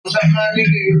my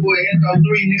nigga, your boy Endo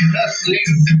 3, nigga, hustle,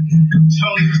 nigga.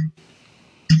 Tony.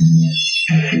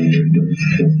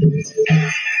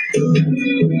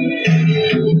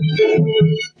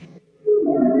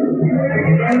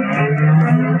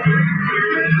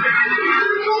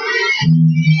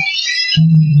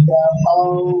 Got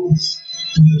phones.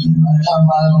 I'm talking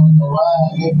about on the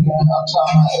ride, nigga. I'm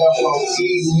talking about FOC,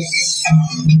 nigga.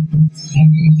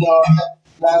 Nigga, you know what I'm saying?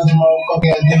 Now the motherfucker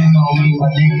ass niggas on me, my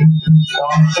nigga. You know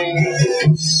what I'm saying?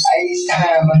 Each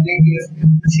time, my nigga.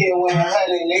 10 100,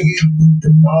 nigga.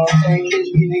 You know what I'm saying? Catch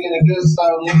me, nigga, in a good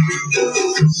style, nigga. You know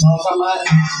what I'm talking about?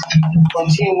 From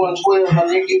 10 112, my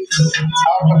nigga.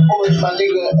 Out the force, my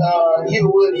nigga.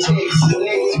 Hillwood, Texas,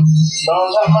 nigga. You know what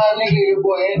I'm talking about, nigga? Your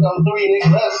boy Endo 3,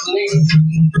 nigga. Hustle, nigga.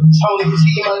 Tony T,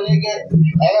 my nigga.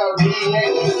 LB,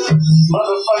 nigga.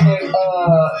 Motherfucking,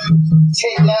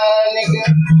 Tech 9, nigga.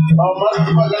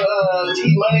 Motherfucker,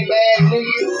 T-Money Bag, nigga.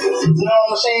 You know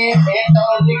what I'm saying?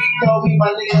 Anthony, nigga, you know me,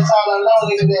 my nigga. That's all I know,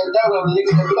 nigga. That dope,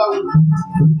 nigga. That flow.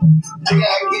 Nigga,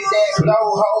 I get that flow,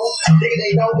 hoe. Nigga,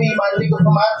 they know me, my nigga,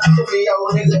 from my studio,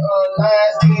 nigga.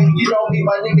 9 you know me,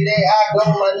 my nigga. That I go,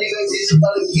 my nigga. This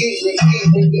get,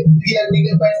 nigga. Yeah,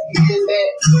 nigga, but get that.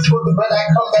 But I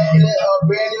come back in a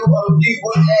brand new OG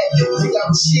with that. Nigga,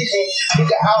 I'm shitting.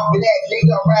 Nigga, out for that.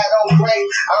 Nigga, ride on break.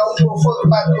 I don't give a fuck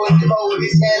about what the old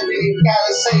this ass nigga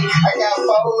gotta say. I got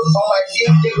photos on my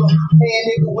dick, nigga. Paying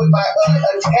nigga with my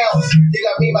accounts. Nigga,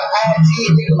 I mean my IG,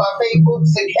 nigga, my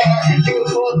Facebook's account. Nigga,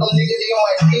 fuck them, nigga, they on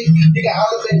my dick. Nigga,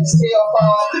 all up in the cell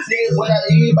phone. Nigga, when I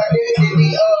leave my nigga, they be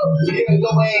nigga,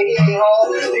 go in and hit me home.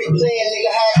 Nigga, playing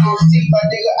nigga, how I go see my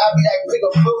nigga. I be like, nigga,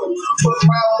 boom. Fuck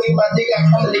around with me, my nigga. I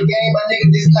come in the game, my nigga,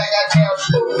 this like I damn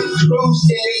screws.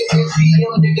 Nigga,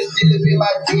 SBM, nigga, still up in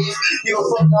my dick. Nigga,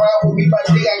 fuck around with me, my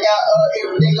nigga. I got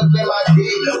everything up in my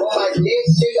dick. On my dick,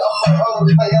 nigga, I'm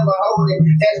forever holding.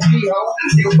 That's me, ho.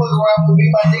 Nigga, fuck around with me,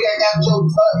 my nigga. I got your,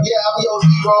 yeah, I'm your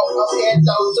hero. I'm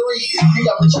Endo 3.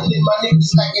 Nigga, I'm chilling, my nigga,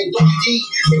 it's like in 3D.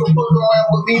 Nigga, fuck around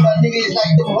with me, my nigga. It's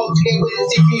like them hoes came with a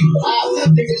TV.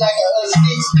 Nigga, like a 6.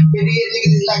 But these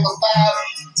niggas is like a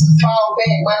 5. Fall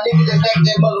back, my nigga, just like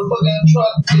that motherfucking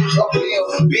truck. Up there,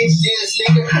 bitch, this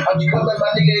nigga. I'm just coming, my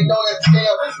nigga, they know that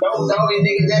tell. Don't know that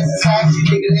nigga, that's a side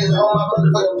nigga, that's on my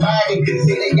motherfucking body.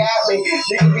 Nigga, they got me.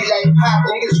 Nigga be like pop,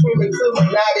 nigga screaming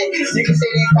Illuminati. Nigga say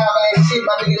they pop ain't shit,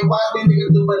 my nigga, they watch me, nigga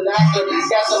do binoculars.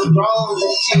 Got some drones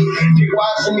and shit. Nigga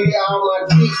watching me on my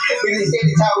feet. Nigga say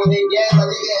they talking that game, my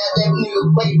nigga had that nigga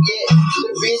quake yet. The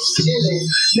bitch chillin'.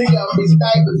 Nigga, I'm this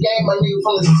type of game, my nigga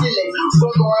from the ceiling.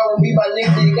 Fuck around with me, my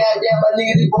nigga, they goddamn, my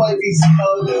nigga, this boy be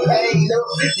banged up.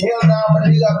 Hell nah, my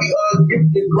nigga, I be grip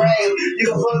the grain. You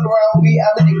can fuck around with me,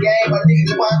 I'm in the game, my nigga,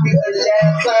 just watch me the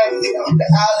damn time. I'm the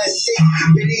island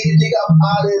 6, but these nigga, I'm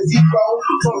island 0.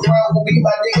 Fuck around with me,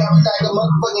 my nigga, I'm like a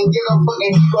motherfucking ghetto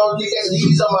fucking hero, nigga,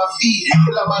 knees on my feet.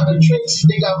 Cause I'm out the trenches,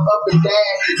 nigga, I'm up and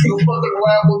down. You can fuck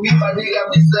around with me, my nigga, I'm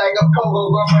just like a pogo,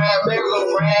 go ride,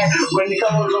 merry-go-round. When the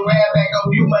comes around back on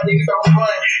you, my nigga, don't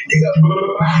run.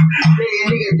 Nigga,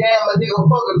 nigga, damn, my nigga,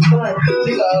 fucking gun.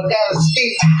 Nigga, got a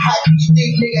stick, hockey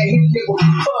stick, nigga, hit nigga,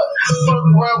 fuck. Fuck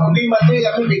around with me, my nigga,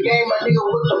 I'm in the game, my nigga,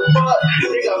 what the fuck?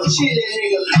 Nigga, I'm chillin',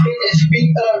 nigga, hit that speak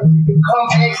come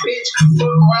back, bitch. Fuck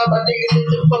around, my nigga, let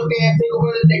the fuck ass nigga,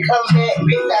 whether they come back,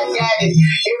 bitch, I got it.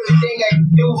 Everything I can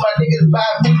do, my niggas by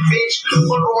me, bitch.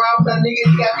 Fuck around, my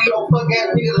niggas got me, your fuck ass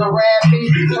niggas around me,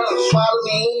 trying to swallow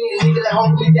me in, nigga, that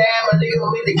hold me down, my nigga,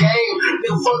 I'm in the game.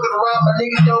 Nigga, fucking around, my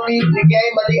niggas don't be in the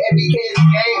game, my nigga, MBK is the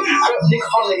game. I'm nigga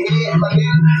from the head, my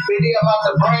nigga, baby, I'm out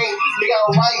the brain. Nigga, I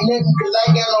don't write nothing, cause I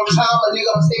ain't got no time, my nigga,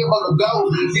 I'm staying on the go.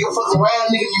 Nigga, fuck around,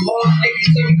 nigga, you want a nigga, you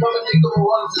see me coming, nigga, we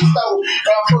run to the store.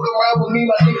 Now, fuck around with me,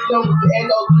 my nigga, know with the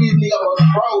Endo 3, nigga, I'm a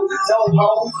pro, no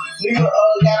hoe. Nigga,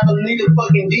 got the nigga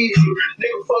fucking dizzy.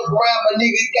 Nigga, fuck around, my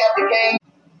nigga, got the game.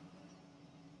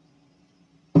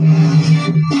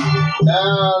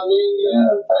 Nah, nigga,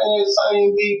 bring that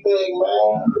same beat back,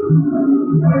 man.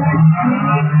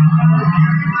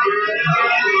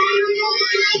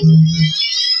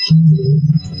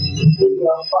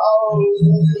 Nigga,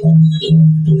 phones,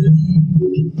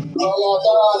 oh my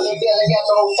god, nigga, I got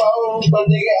no phones, but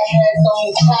nigga, I had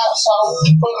some tops on.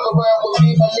 Fuck around with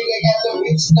me, my nigga, got them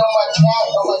bitches on my top,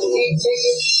 on my dick,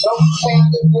 nigga. No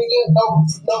panda, nigga, no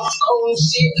cool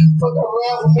shit. Fuck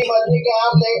around with me, my nigga,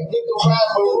 I'm that nigga ride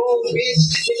maroon, bitch.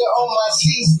 Nigga on my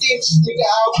C-stitch, nigga,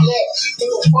 all black.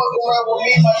 Nigga, fuck around with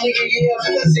me, my nigga, yeah,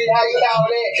 pussy, how you call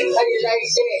that? How you like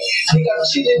that? Nigga, I'm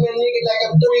shitting that nigga like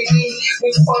I'm 3D.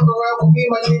 Nigga, fuck around with me,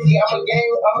 my nigga, I'm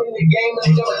in the game,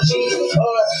 nigga, I'm a G.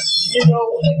 You know,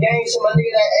 the game to my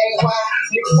nigga that ain't why.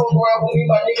 Nigga fuck around with me,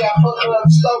 my nigga, I fuck up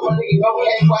slow, my nigga go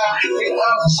KY. Nigga,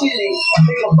 I'm chilling.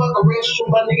 Nigga, fuck a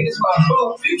restroom, my nigga, this my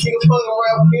boo. Nigga, fuck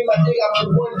around with me, my nigga, I'm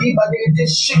the one deep, my nigga,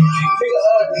 this shit. Nigga,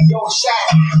 yo,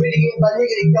 shot. Better get my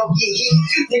nigga, they don't get hit.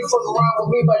 Nigga, fuck around with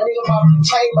me, my nigga, my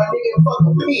chain, my nigga, fuck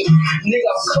a pig. Nigga,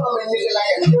 I'm coming, nigga,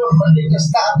 like a dumb, my nigga,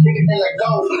 stop, nigga, then I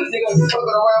go. Nigga,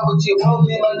 fucking around with your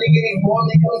homie, my nigga, they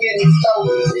want me, come get in the stove.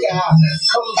 Nigga, I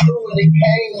come through in the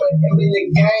game, but I'm in the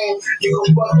game. Nigga,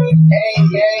 fucking gang,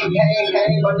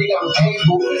 my nigga, I'm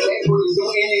able to do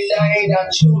anything I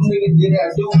choose, nigga, did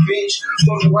I do, bitch.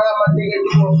 Fuck around, my nigga,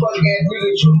 do a fuck ass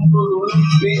nigga, choose through the roof,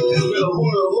 bitch. Nigga, who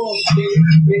the roof, bitch.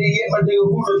 Better yet, my nigga,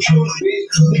 who the truth,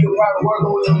 bitch. Nigga, probably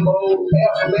working with them old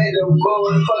alphabet, them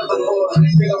gold, and fuck the boy.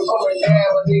 Nigga, I'm coming down,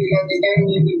 my nigga, got the game,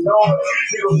 nigga, know it.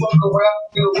 Nigga, fuck around,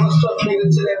 nigga, what's up, nigga,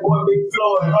 to that boy, Big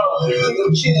Floyd, huh? Nigga,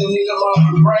 chillin', nigga, I'm off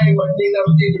the brain, my nigga, I'm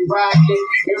steady rockin'.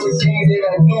 Everything that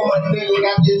I do, my nigga,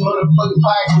 got this motherfucking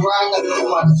pocket rockin' on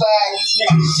my side.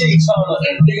 Nigga,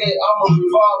 600. Nigga, I'm a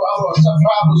revolver, I'm a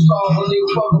problem solver. Nigga,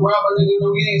 fuck around, my nigga,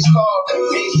 don't get his car.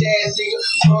 Bitch ass nigga,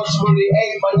 crush really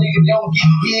ain't, my nigga, don't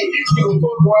get hit. Nigga,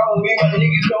 fuck around with me, my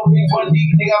nigga, don't be one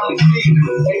nigga, I'm the clique.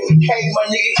 ABK, my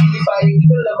nigga, anybody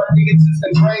killer, my nigga, to the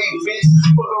grave, bitch.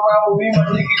 Fuck around with me, my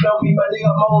nigga, don't be, my nigga,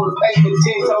 I'm on the paper,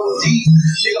 10 toes deep.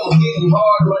 Nigga, I'm getting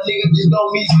hard, my nigga, just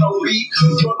don't meet no beat.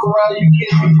 Fuck around, you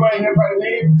kiss me, bring everybody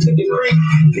here to the creek.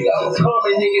 Nigga, I'm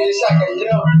coming, nigga, just like a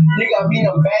jump. Nigga, I mean,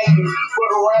 I'm banging.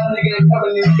 Fuck around, nigga, they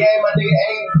coming in the game, my nigga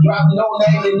ain't drop no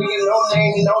name, and nigga, no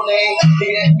name.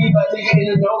 Nigga, that's me, my nigga, in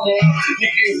the no name.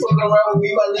 Nigga, you fucking around with me,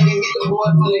 my nigga, hit the boy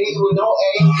from the head with no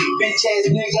aim. Bitch ass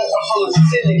nigga, I'm from the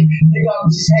city. Nigga, I'm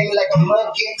just hanging like a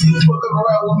monkey. Fucking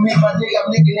around with me, my nigga, I'm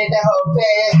looking at that her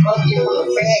bad monkey from the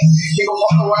back. Nigga,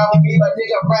 walk around with me, my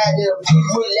nigga, I'm riding a piece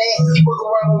with that. Fuck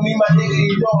around with me, my nigga,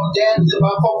 you know I'm down to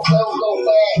my folks level go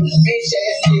fast. Bitch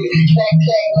ass nigga, clack,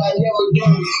 I never do.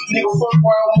 Nigga, fuck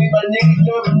around with me, my nigga,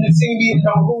 never see me in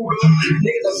no hoodoo.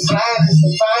 Nigga, the finest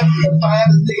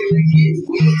nigga to get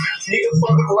with. Nigga,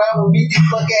 fucking around with me, these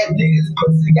fuck ass niggas,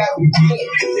 pussy got me bent.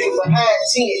 Nigga, behind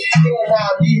 10, hell now,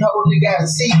 these hoes, nigga, gotta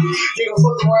see me. Nigga,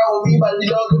 fucking around with me, my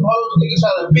nigga, them hoes, nigga,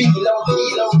 tryna beat me, low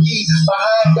key,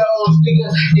 behind those, nigga,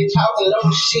 they talking low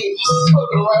shit.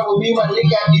 Fucking around with me, my nigga,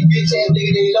 got these bitch ass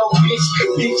nigga, they low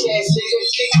bitch ass nigga,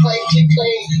 kick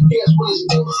claim, here's what it's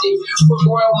empty. Fuck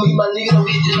around with me, my nigga, don't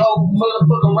get this whole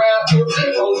motherfucking round here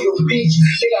on your bitch.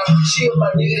 Nigga, I'm chill,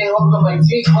 my nigga, they hold on my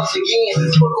dick once again.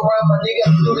 Fuck around, my nigga,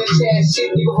 I'm do this ass shit,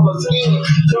 nigga, from my skin.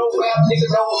 No rap, nigga,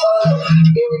 no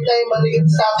everything, my nigga,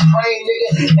 stop the brain, nigga.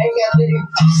 Ain't got nothing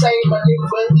to say, my nigga,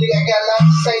 but nigga, I got a lot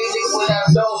to say, nigga, when I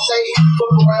don't say.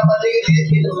 Fuck around, my nigga,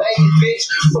 in the main bitch.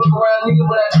 Fuck around, nigga,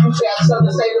 when I do say I have something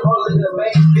to say, them hoes in the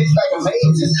main bitch like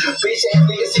amazing. Bitch ass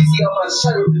nigga, 60 on my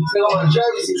shirt, nigga, on my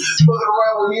jersey. Fucking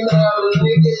around with me, man, I'm a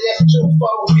nigga, that's 2-4,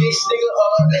 bitch, nigga,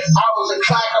 I was a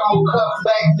clock, I'm gonna come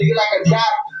back, nigga, like a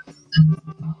dot.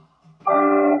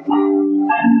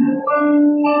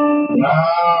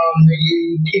 Nah, nigga,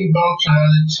 you keep on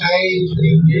trying to change me,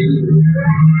 nigga.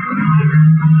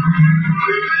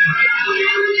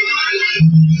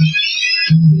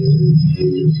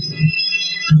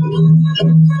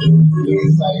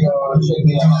 It's like, check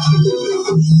it out.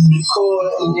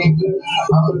 Record, nigga.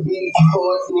 I'ma be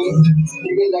recording,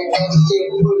 nigga, like that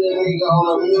shit. Put a nigga on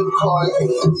a milk carton.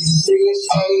 Nigga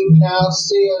say now,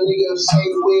 still, nigga say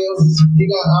well.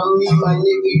 Nigga, I'm me, my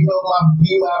nigga, you know my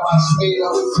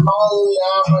spell. On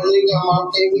now, my nigga, I'm off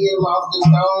the head, I'm off the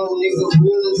dome. Nigga,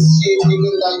 real as shit,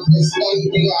 nigga, like the state,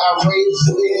 nigga, I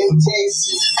raised it in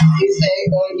Texas. It's that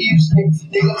Houston,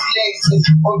 nigga, flexing.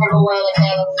 Walking around, I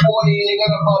got a 40, nigga,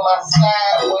 up on my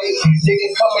sideways. Nigga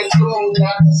coming through,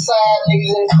 not the side,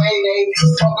 niggas in payday.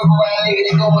 Fucking around, nigga,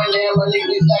 they going down, my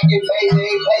nigga, it's like it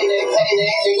payday,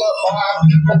 nigga, boy.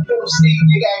 The film seat,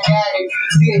 nigga, I got it.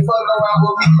 Nigga, fucking around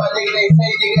with me, my nigga, they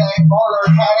say, nigga, I ain't baller,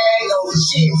 how they ain't no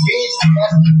shit, bitch.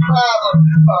 That's the problem.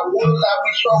 If I would, I'd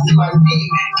be stroking my dick.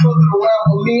 Fucking around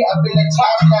with me, I've been a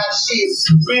top-notch shit.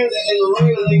 Realer than the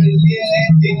real niggas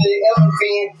than they ever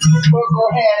been. Fuck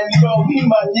around, you know me,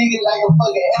 my nigga, like a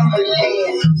fucking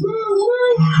Everland.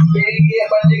 Better get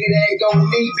my nigga that ain't gon'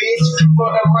 me, bitch.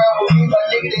 Fucking around with me, my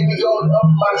nigga, they be going up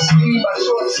my sleeve, my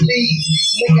short sleeve.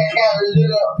 Nigga, I got a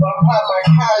little up, I pop my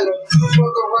collar.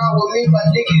 Fuck around with me, my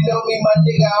nigga, know me, my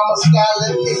nigga, I'm a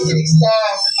scholar, 6'9".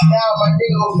 Now my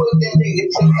nigga gon' put that nigga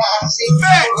to Kasi.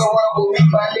 Fuck around with me,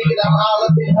 my nigga, I'm all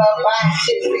up in her body.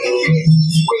 Shit, bitch,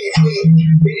 sweat.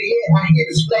 Better yet, I hit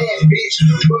a splash, bitch.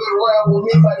 Fuck around with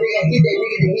me, my nigga, hit that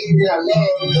nigga in the head and I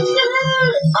laugh.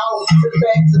 Out Sit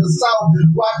back to the south,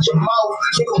 watch your mouth.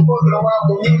 Nigga fucking around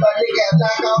with me, my nigga. I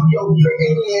knock off your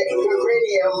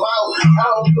Iranian mouth. I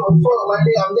don't give a fuck, my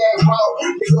nigga. I'm that raw.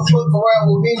 Nigga fuck around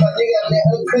with me, my nigga. I'm that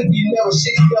uncooked. You never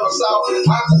shit, you never saw.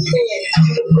 I'm the pen,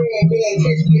 you the brand, man.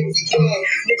 Catch me if you can.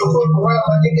 Nigga fuck around,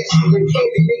 my nigga. Shoot the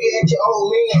candy, nigga. At your old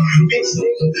man. Bitch,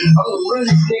 nigga. I'm the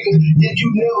realest nigga that you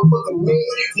never fucking met.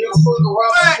 Nigga fuck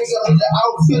around, my nigga. I'm in the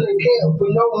outfield and camp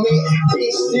with no man.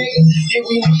 Bitch, nigga. If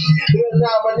we meet, hell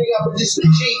nah, my nigga. I'm just a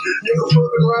G. Nigga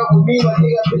fucking around with me, my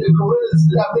nigga. I've been the gorillas.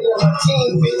 I've been on my team,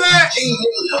 bitch. G,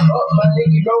 nigga. Up, my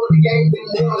nigga. You know what the game been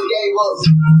never gave up.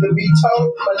 To be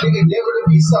told, my nigga. Never to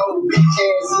be sold, bitch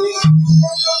ass nigga.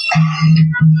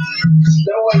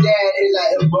 Knowing that is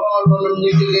like a ball on them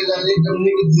niggas, and I let them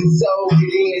niggas just so get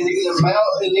in, niggas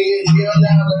about, and niggas hell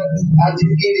now, I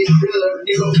just get it realer,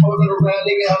 nigga fucking around,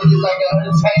 nigga, I'm just like an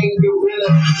untamed gorilla,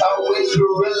 Southwest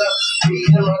gorilla,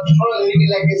 beating in my trunk, nigga,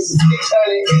 like it's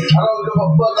 600, I don't give a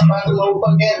fuck about the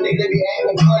motherfucking ass niggas that be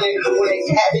acting funny, when they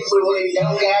have it, but when they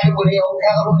don't got it, when they don't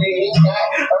got it, when they ain't got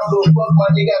it, I don't give a fuck, my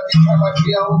nigga, I just turn my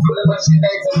shit on, putting my shit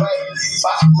back to my.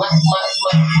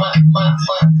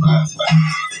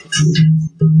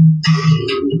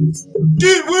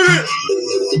 Get with it!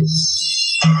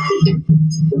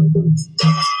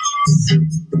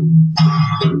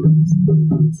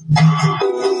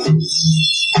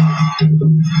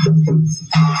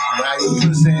 Now you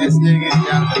pussy ass niggas,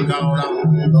 y'all been going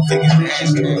on. Don't think it's the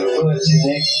hashtag.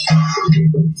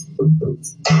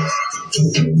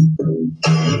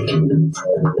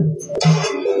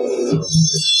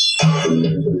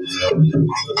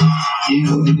 You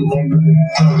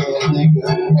nigga,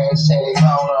 hashtag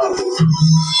going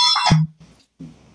on.